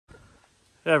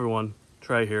Hey everyone,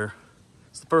 Trey here.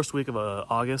 It's the first week of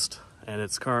August and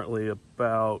it's currently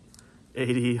about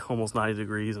 80, almost 90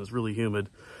 degrees and it's really humid.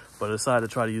 But I decided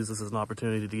to try to use this as an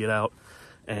opportunity to get out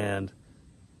and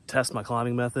test my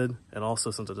climbing method. And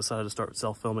also, since I decided to start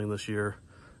self-filming this year,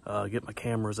 get my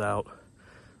cameras out,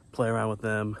 play around with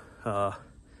them,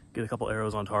 get a couple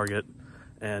arrows on target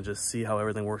and just see how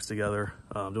everything works together.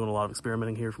 I'm doing a lot of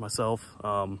experimenting here for myself.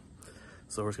 So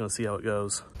we're just gonna see how it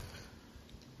goes.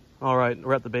 All right,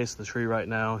 we're at the base of the tree right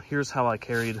now. Here's how I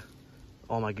carried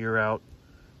all my gear out.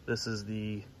 This is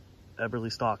the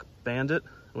Eberlestock Bandit,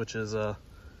 which is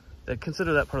they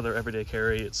consider that part of their everyday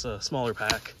carry. It's a smaller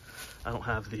pack. I don't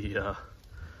have the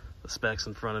specs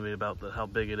in front of me about how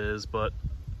big it is, but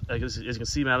as you can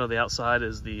see, out of the outside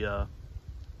is the Out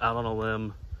on a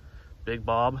Limb Big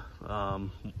Bob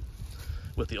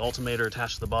with the altimeter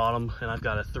attached to the bottom, and I've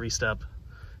got a 3-step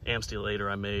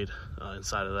amstelator I made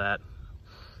inside of that.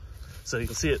 So you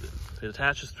can see it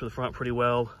attaches to the front pretty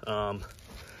well.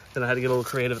 Then I had to get a little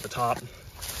creative at the top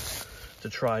to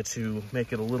try to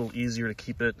make it a little easier to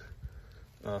keep it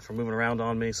from moving around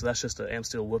on me. So that's just an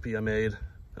Amsteel whoopee I made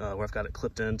where I've got it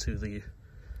clipped into the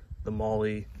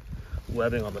MOLLE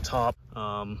webbing on the top.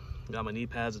 Got my knee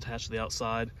pads attached to the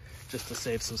outside just to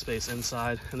save some space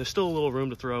inside. And there's still a little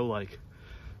room to throw like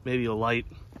maybe a light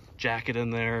jacket in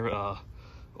there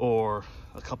or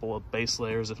a couple of base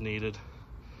layers if needed.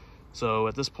 So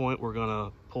at this point, we're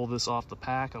gonna pull this off the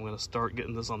pack. I'm gonna start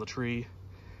getting this on the tree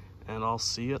and I'll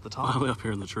see you at the top. I'm up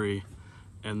here in the tree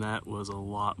and that was a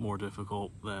lot more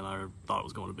difficult than I thought it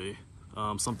was going to be.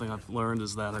 Something I've learned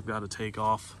is that I've got to take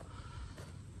off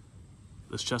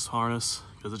this chest harness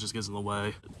because it just gets in the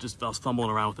way. I was fumbling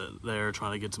around with it there,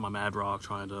 trying to get to my Mad Rock,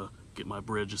 trying to get my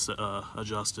bridge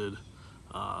adjusted.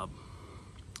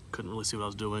 Couldn't really see what I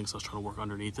was doing, so I was trying to work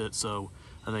underneath it. So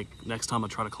I think next time I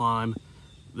try to climb,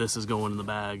 this is going in the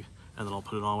bag, and then I'll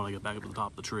put it on when I get back up to the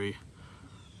top of the tree.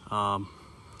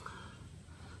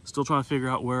 Still trying to figure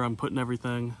out where I'm putting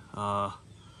everything. I'm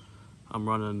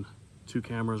running 2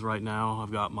 cameras right now.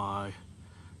 I've got my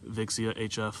Vixia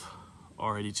HF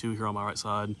R82 here on my right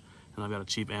side, and I've got a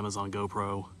cheap Amazon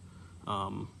GoPro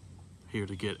here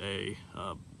to get a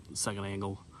second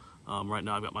angle. Right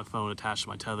now I've got my phone attached to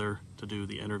my tether to do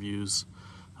the interviews.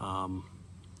 So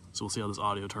we'll see how this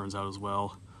audio turns out as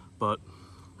well. But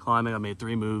climbing, I made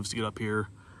 3 moves to get up here.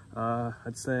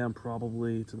 I'd say I'm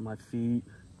probably to my feet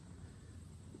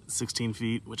 16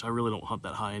 feet, which I really don't hunt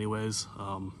that high anyways.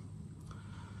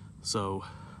 So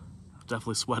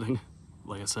definitely sweating.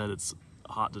 Like I said, it's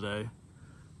hot today.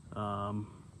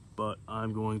 But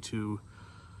I'm going to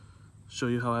show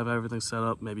you how I have everything set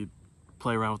up, maybe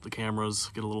play around with the cameras,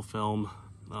 get a little film,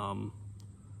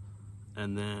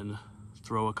 and then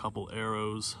throw a couple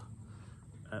arrows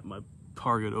at my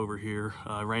target over here.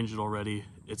 I ranged it already.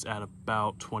 It's at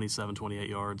about 27, 28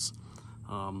 yards.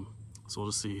 So we'll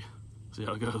just see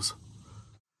how it goes.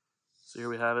 So here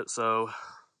we have it. So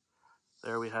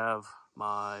there we have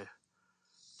my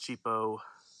cheapo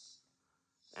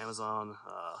Amazon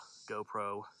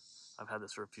GoPro. I've had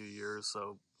this for a few years,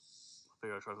 so I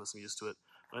figured I'd try to put some use to it.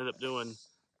 What I ended up doing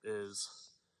is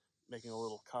making a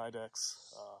little Kydex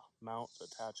mount to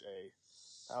attach a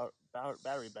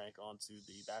battery bank onto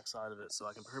the back side of it, so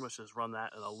I can pretty much just run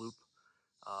that in a loop,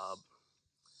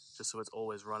 just so it's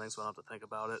always running, so I don't have to think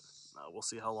about it. We'll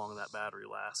see how long that battery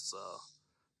lasts,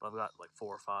 but I've got like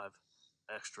 4 or 5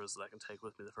 extras that I can take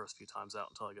with me the first few times out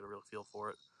until I get a real feel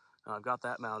for it. And I've got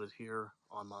that mounted here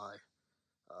on my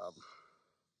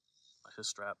his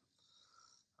strap.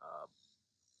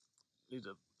 Need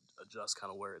to adjust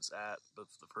kind of where it's at, but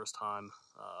for the first time,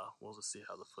 we'll just see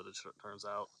how the footage turns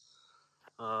out.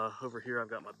 Over here I've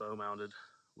got my bow mounted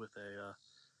with a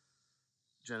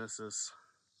Genesis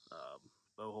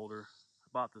bow holder. I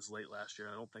bought this late last year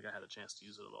and I don't think I had a chance to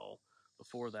use it at all.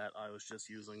 Before that I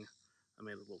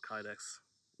made a little Kydex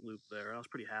loop there and I was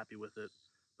pretty happy with it.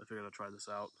 I figured I'd try this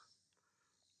out.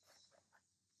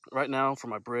 Right now for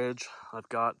my bridge, I've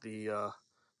got the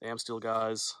Amsteel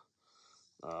guys,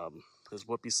 his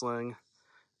whoopee sling,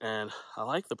 and I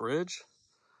like the bridge.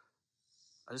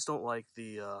 I just don't like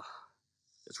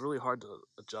it's really hard to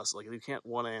adjust. Like, you can't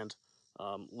one-hand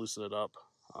loosen it up,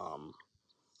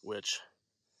 which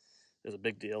is a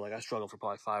big deal. Like, I struggled for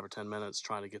probably 5 or 10 minutes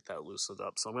trying to get that loosened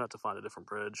up, so I'm gonna have to find a different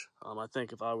bridge. I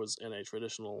think if I was in a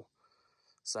traditional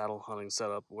saddle hunting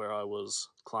setup where I was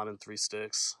climbing 3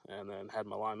 sticks and then had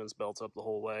my lineman's belt up the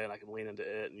whole way and I could lean into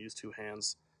it and use 2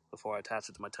 hands before I attach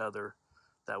it to my tether,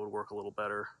 that would work a little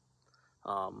better.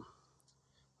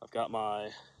 I've got my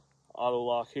auto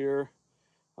lock here.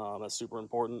 That's super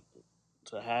important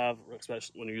to have,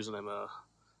 especially when you're using a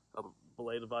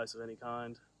belay device of any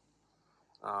kind.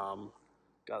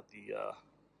 Got the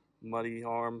muddy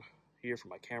arm here for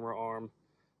my camera arm,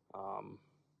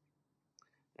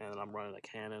 and I'm running a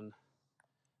Canon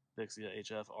Vixia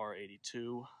HF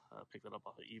R82. Picked that up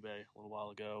off of eBay a little while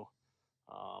ago.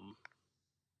 And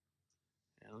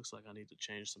it looks like I need to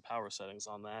change some power settings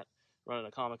on that. Running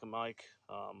a Comica mic.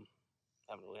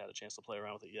 Haven't really had a chance to play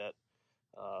around with it yet.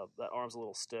 That arm's a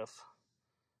little stiff,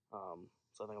 so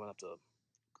I think I'm gonna have to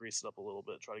grease it up a little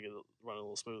bit, try to get it running a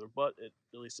little smoother. But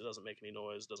at least it doesn't make any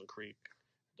noise, doesn't creak,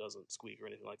 doesn't squeak or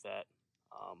anything like that.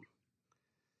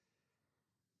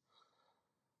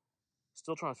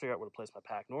 Still trying to figure out where to place my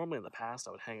pack. Normally in the past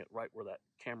I would hang it right where that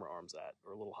camera arm's at,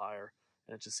 or a little higher,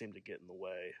 and it just seemed to get in the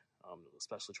way,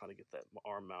 especially trying to get that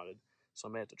arm mounted. So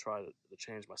I may have to try to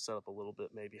change my setup a little bit,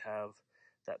 maybe have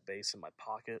that base in my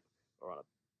pocket or on a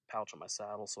pouch on my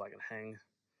saddle so I can hang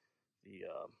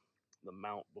the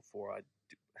mount before I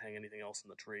hang anything else in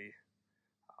the tree.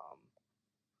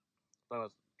 But I'm going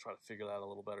to try to figure that out a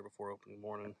little better before opening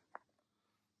morning.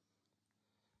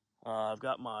 I've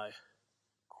got my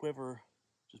quiver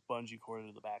just bungee corded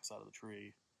to the backside of the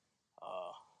tree.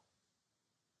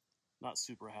 Not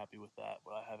super happy with that,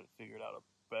 but I haven't figured out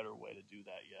a better way to do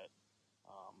that yet.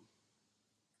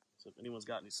 So if anyone's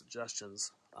got any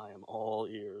suggestions, I am all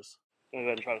ears. I'm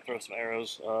going to go ahead and try to throw some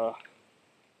arrows.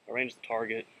 I ranged the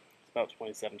target. It's about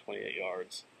 27, 28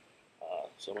 yards.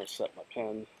 So I'm going to set my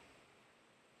pin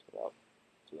to about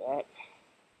that.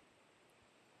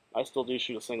 I still do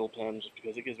shoot a single pin just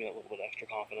because it gives me a little bit extra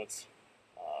confidence.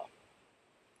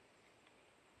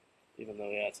 Even though,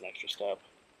 yeah, it's an extra step.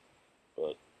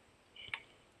 But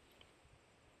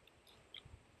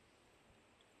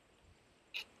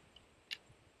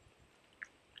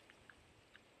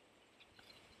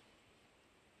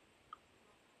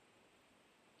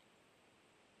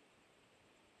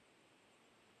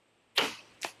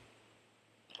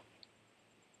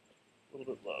a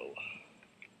little bit low.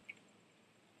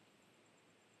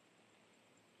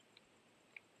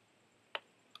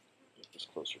 Get this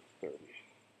closer to 30.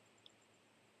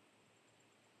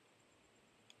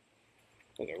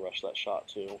 I think I rushed that shot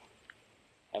too.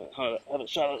 Haven't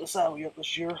shot at the saddle yet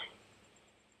this year.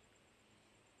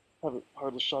 Haven't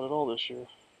hardly shot at all this year.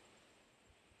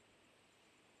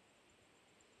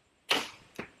 A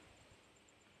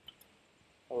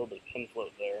little bit of pin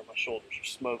float there. My shoulders are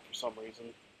smoked for some reason.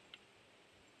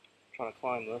 I'm trying to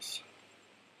climb this.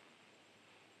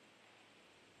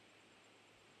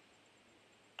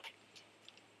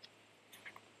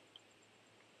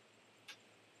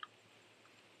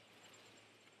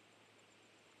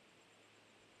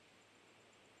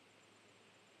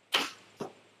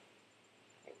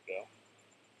 There we go.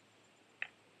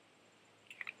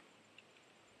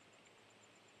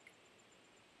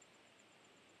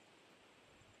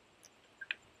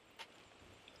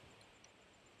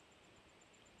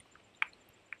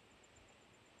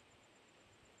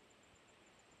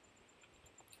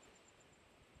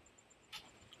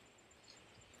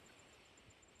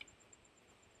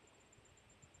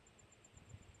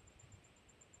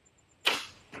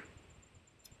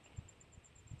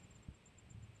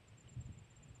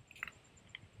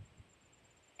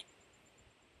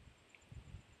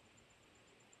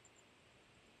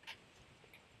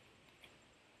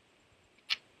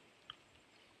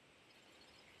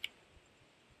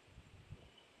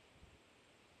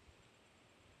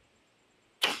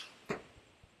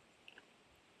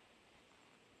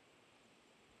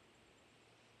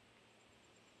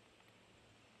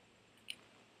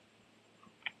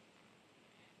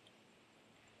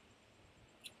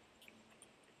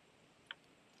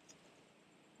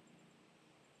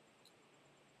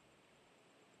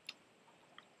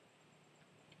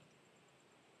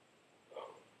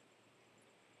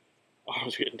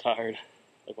 Arms getting tired,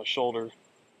 like my shoulder.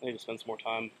 I need to spend some more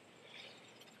time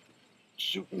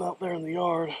shooting out there in the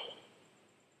yard.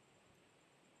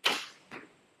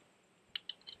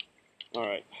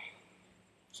 Alright,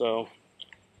 so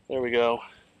there we go.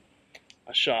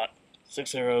 I shot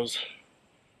 6 arrows.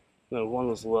 No, one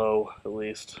was low, at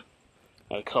least.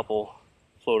 I had a couple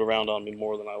float around on me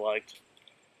more than I liked.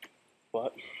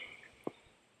 But,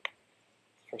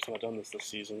 first time I've done this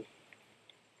season.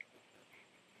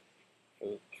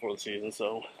 Before the season,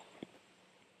 so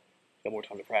got more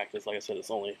time to practice. Like I said, it's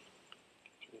only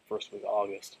the first week of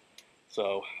August,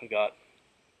 so I got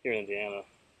here in Indiana.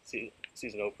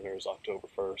 Season opener is October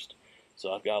 1st,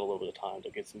 so I've got a little bit of time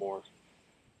to get some more,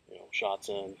 shots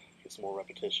in, get some more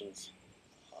repetitions,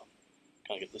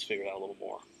 kind of get this figured out a little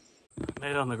more.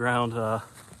 Made it on the ground. Had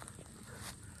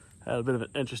a bit of an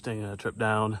interesting trip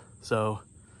down. So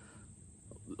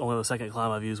only the second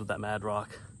climb I've used with that Mad Rock.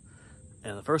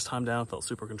 And the first time down felt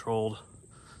super controlled,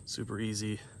 super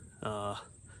easy.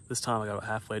 This time I got about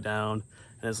halfway down,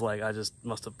 and it's like I just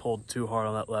must have pulled too hard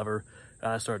on that lever,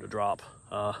 and I started to drop.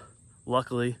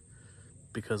 Luckily,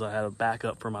 because I had a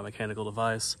backup for my mechanical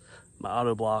device, my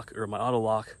auto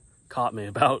lock caught me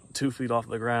about 2 feet off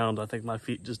the ground. I think my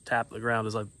feet just tapped the ground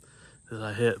as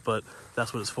I hit, but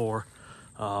that's what it's for.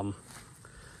 You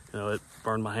know, it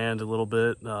burned my hand a little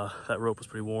bit. That rope was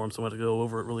pretty warm, so I had to go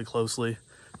over it really closely,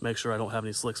 make sure I don't have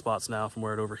any slick spots now from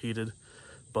where it overheated.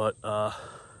 But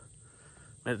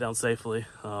made it down safely.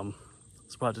 So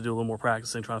probably have to do a little more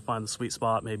practicing, trying to find the sweet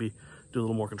spot, maybe do a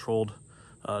little more controlled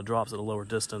drops at a lower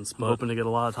distance. But I'm hoping to get a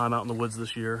lot of time out in the woods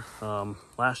this year.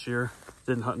 Last year,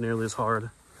 didn't hunt nearly as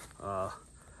hard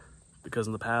because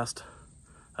in the past,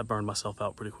 I burned myself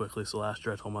out pretty quickly. So last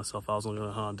year I told myself I was only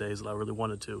gonna hunt on days that I really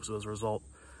wanted to. So as a result,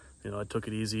 you know, I took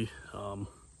it easy.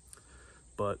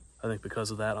 But I think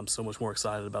because of that, I'm so much more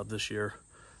excited about this year.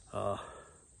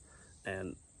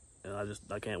 And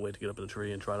I can't wait to get up in the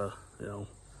tree and try to, you know,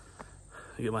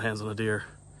 get my hands on a deer.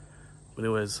 But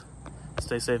anyways,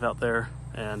 stay safe out there,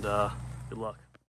 and good luck.